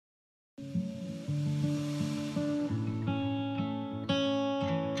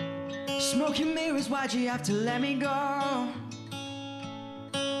Smoking mirrors, why'd you have to let me go?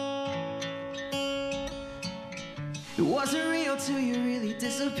 It wasn't real till you really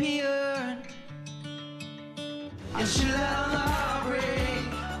disappeared. And she let our love break.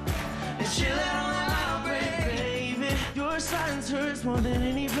 And she let our love break, baby. Your silence hurts more than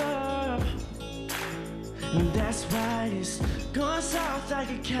any verb. And that's why it's going south like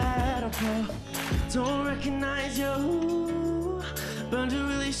a catapult. Don't recognize you, burn to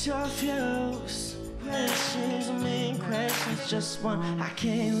release your fuse. Questions, a million questions, just one I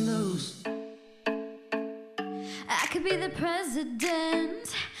can't lose. I could be the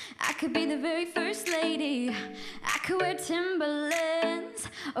president, I could be the very first lady, I could wear Timbaland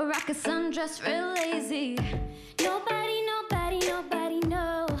or rock a sundress real lazy. Nobody, nobody, nobody,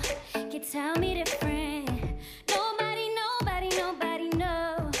 no can tell me different.